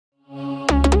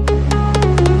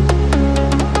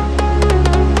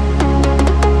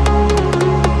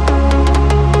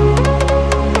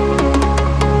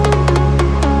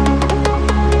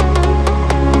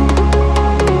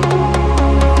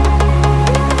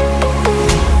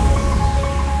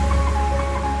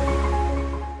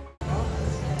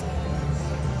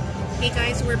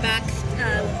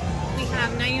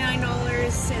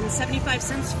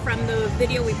cents from the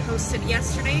video we posted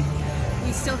yesterday.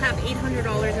 We still have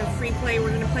 $800 in free play. We're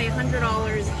going to play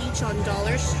 $100 each on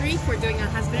Dollar Streak. We're doing a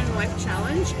husband and wife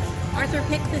challenge. Arthur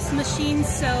picked this machine,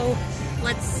 so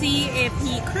let's see if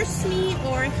he cursed me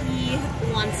or he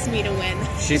wants me to win.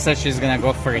 She said she's going to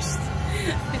go first.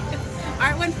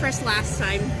 Art went first last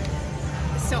time,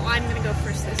 so I'm going to go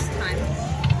first this time.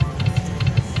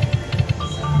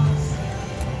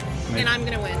 And I'm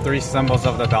going to win. 3 symbols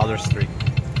of the Dollar Streak.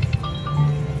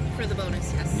 For the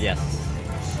bonus, yes. Yes.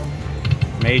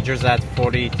 Major's at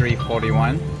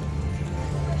 43.41.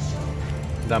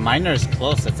 The minor is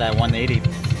close. It's at 180.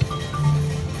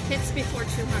 Hits before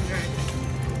 200.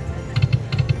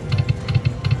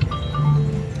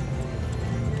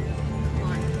 Come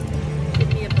on.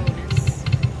 Give me a bonus.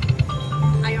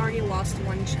 I already lost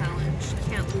 1 challenge.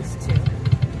 Can't lose 2.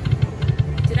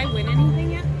 Did I win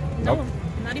anything yet? Nope. No.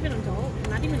 Not even a gold.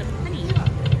 Not even a penny.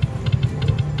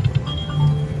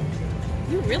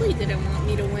 You really didn't want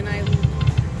me to win.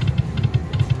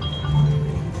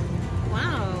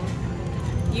 Wow.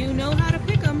 You know how to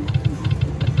pick them.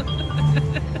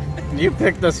 You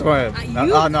picked this one.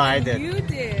 Oh, no, I did. You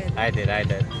did. I did.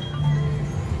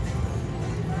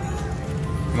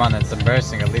 Come on, it's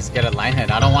embarrassing. At least get a line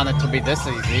hit. I don't want it to be this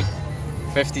easy.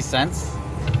 50 cents.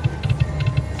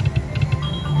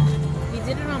 You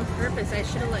did it on purpose. I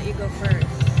should have let you go first.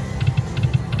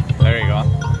 There you go.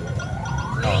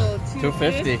 Oh,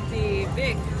 250.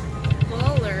 Big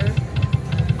baller.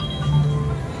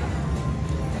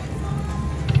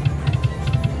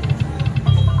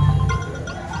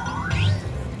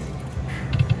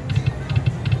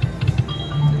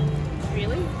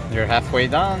 Really? You're halfway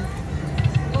done.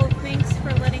 Oh, thanks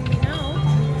for letting me know.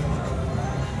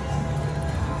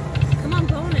 Come on,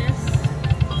 bonus.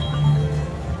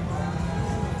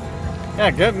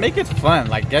 Yeah, good. Make it fun.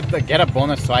 Like get a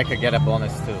bonus so I could get a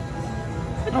bonus too.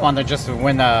 I don't want to just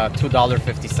win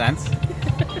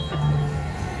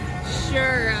 $2.50.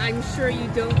 Sure, I'm sure you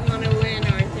don't want to win,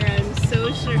 Arthur. I'm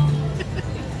so sure.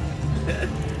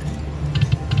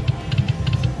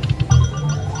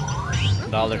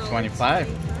 $1.25.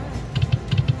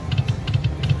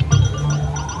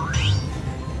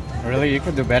 Really, you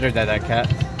could do better than that, Kat.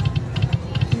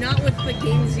 Not with the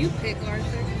games you pick,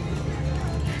 Arthur.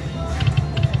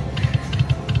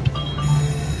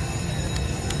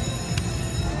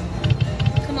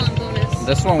 Come on, bonus.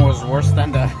 This one was worse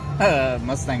than the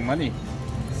Mustang money.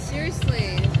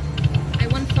 Seriously, I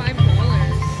won $5.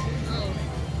 Oh.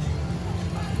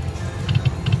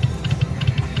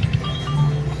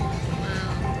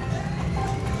 Wow.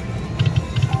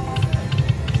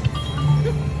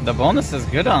 The bonus is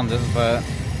good on this, but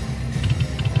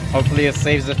hopefully it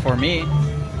saves it for me.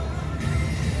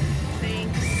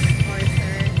 Thanks,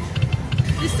 Arthur.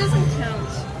 This doesn't count.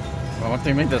 Well, what do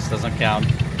you mean this doesn't count?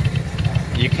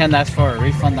 You can ask for a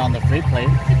refund on the free play.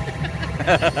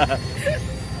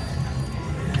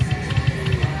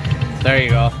 There you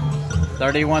go.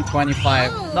 31.25.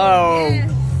 Oh, no!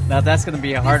 Yes. Now that's gonna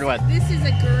be a hard one. This is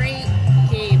a great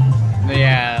game.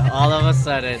 Yeah, all of a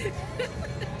sudden.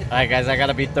 Alright guys, I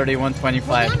gotta beat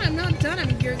 31.25. Hold on, I'm not done.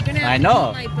 You're gonna have I to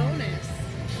know. beat my bonus.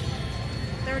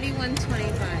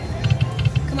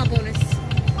 31.25. Come on, bonus.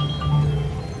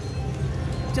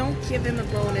 Don't give him a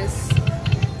bonus.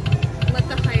 Let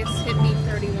the highest hit me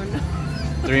 31.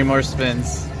 3 more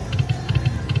spins.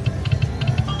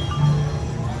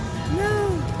 No,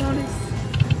 bonus.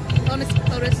 Bonus.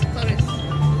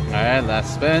 Alright,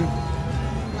 last spin.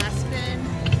 Last spin.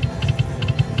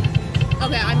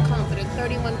 Okay, I'm confident.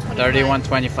 31.25.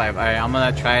 31.25. Alright, I'm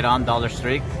gonna try it on Dollar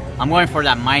Streak. I'm going for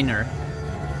that minor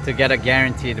to get a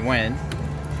guaranteed win.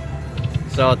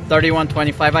 So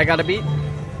 31.25 I gotta beat?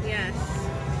 Yes.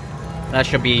 That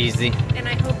should be easy. And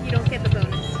I hope you don't get the bonus.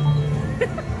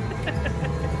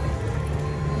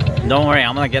 Don't worry,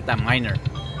 I'm gonna get that minor.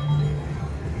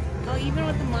 Oh, even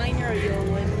with the minor, you'll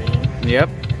win me. Yep.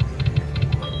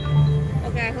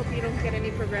 Okay, I hope you don't get any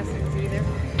progressives either.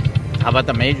 How about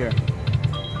the major?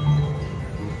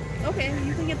 Okay,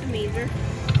 you can get the major.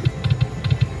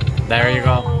 There you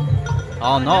go.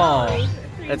 Oh no! no.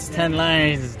 It's 10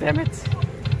 lines, damn it.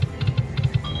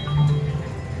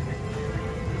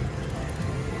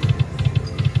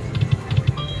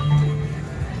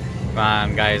 Come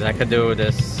on guys, I could do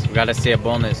this. We gotta see a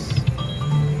bonus.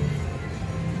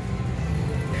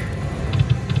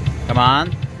 Come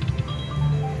on.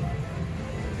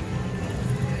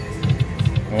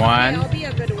 One. Okay, I'll be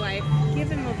a good wife. Give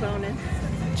him a bonus.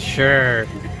 Sure.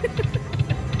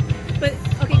 But,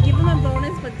 okay, give him a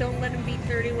bonus, but don't let him beat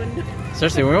 31.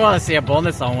 Seriously, we want to see a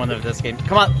bonus on one of this game.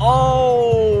 Come on.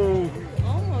 Oh!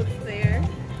 Almost there.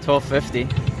 12.50.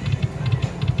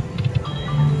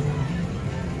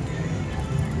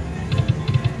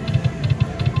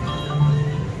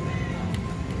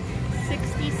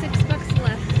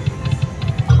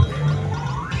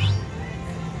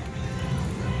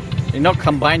 know,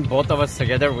 combined both of us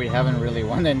together, we haven't really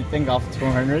won anything off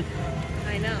 200.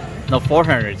 I know. No,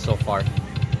 400 so far.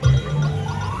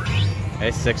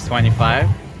 Okay, 625.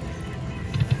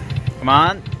 Come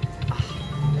on.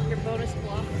 Your bonus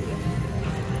block.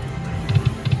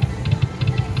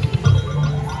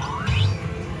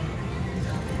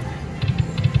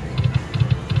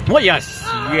 Well, yes,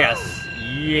 yes,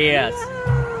 yes.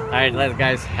 All right, let's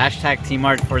guys. Hashtag Team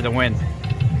Art for the win.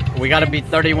 We gotta beat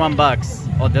 31 bucks.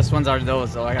 Oh, this ones are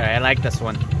those. Oh, okay, I like this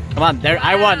one. Come on, there.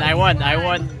 I won.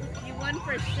 You won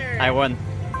for sure. I won.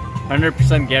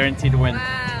 100% guaranteed win.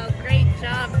 Wow, great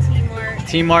job, Team Art.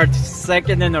 Team Art,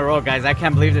 second in a row, guys. I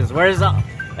can't believe this. Where's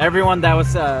everyone that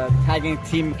was tagging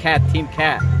Team Cat? Team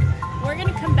Cat. We're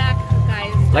gonna come back,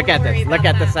 guys. Don't Look at this. Look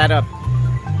at the setup.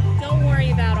 Don't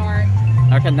worry about Art.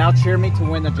 Okay, now cheer me to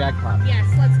win the jackpot. Yes,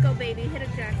 let's go, baby. Hit a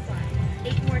jackpot.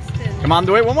 8 more spins. Come on,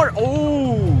 do it. One more.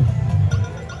 Oh!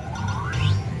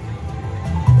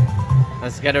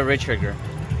 Let's get a retrigger.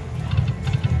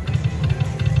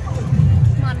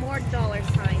 Come on, more dollar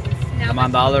signs. Now Come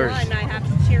on, dollars. I have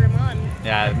to cheer him on.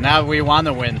 Yeah, now we want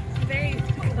to win. There you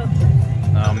go.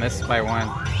 No, missed by 1.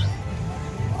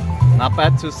 Not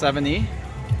bad, 270.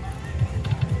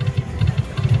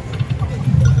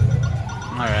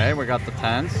 Alright, we got the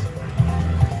 10s.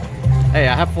 Hey,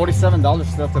 I have $47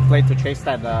 still to play to chase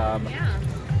that. Yeah.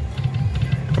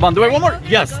 Come on, do it one more. There you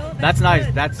Yes, go. that's nice.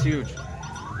 Good. That's huge.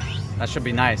 That should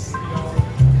be nice.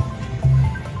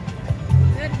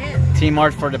 Good hit. Team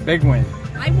Art for the big win.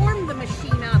 I warmed the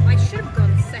machine up. I should have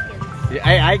gone second.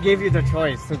 I gave you the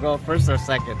choice to go first or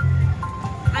second.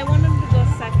 I wanted him to go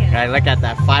second. Okay, look at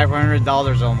that.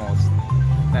 $500 almost.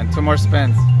 Then 2 more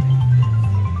spins.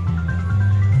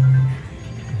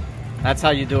 That's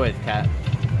how you do it, Kat.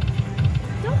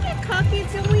 Don't get cocky.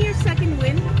 It's only your second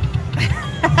win.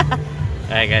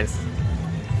 Alright, guys.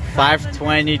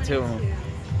 522.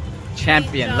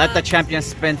 Champion. Let the champion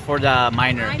spin for the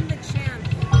minor. I'm the champ.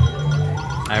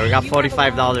 Alright, we got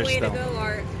 $45 Way to still. go,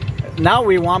 Art. Now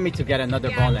we want me to get another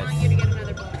Yeah, bonus. I want you to get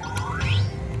another bonus.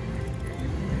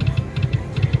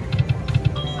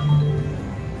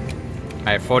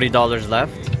 Alright, $40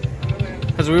 left.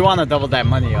 Because we want to double that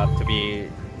money up to be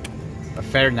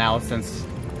fair now since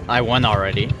I won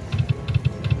already.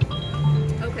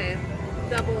 Okay,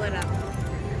 double it up.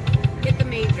 Hit the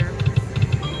major.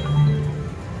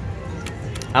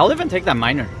 I'll even take that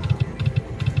minor.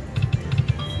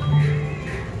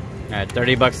 Alright,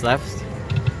 30 bucks left.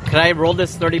 Could I roll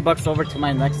this 30 bucks over to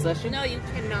my next session? No, you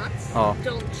cannot. Oh.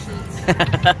 Don't cheat.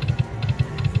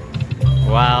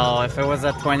 Wow, if it was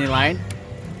a 20 line.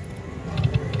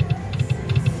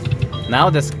 Now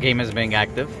this game is being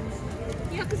active.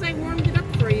 Yeah, because I warmed it up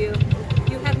for you.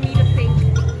 You have me to thank.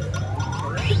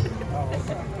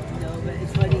 No, but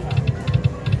it's funny.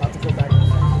 I'll have to go back.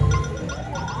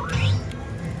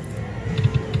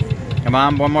 Come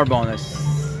on, one more bonus.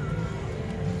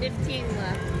 15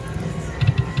 left.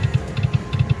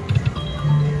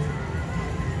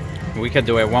 We could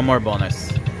do it. One more bonus.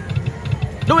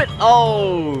 Do it!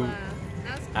 Oh! Wow.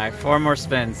 That was Alright, close. 4 more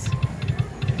spins.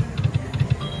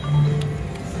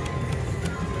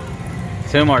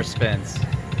 2 more spins.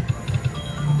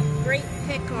 Great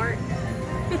pick, Art.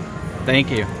 Thank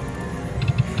you.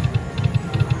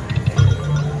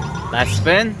 Last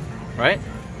spin, right?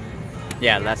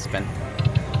 Yeah, last spin.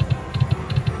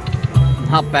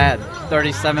 Not bad.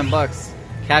 37 bucks.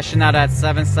 Cashing out at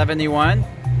 771.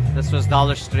 This was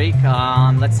Dollar Streak.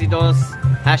 Let's see those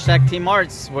hashtag Team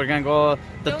Arts. We're gonna go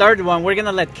the third one. We're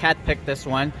gonna let Kat pick this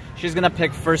one. She's gonna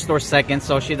pick first or second,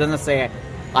 so she doesn't say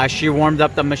she warmed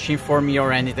up the machine for me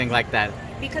or anything like that.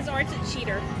 Because Art's a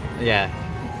cheater. Yeah.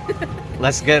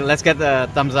 Let's get the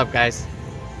thumbs up, guys.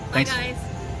 Bye, Thanks. guys.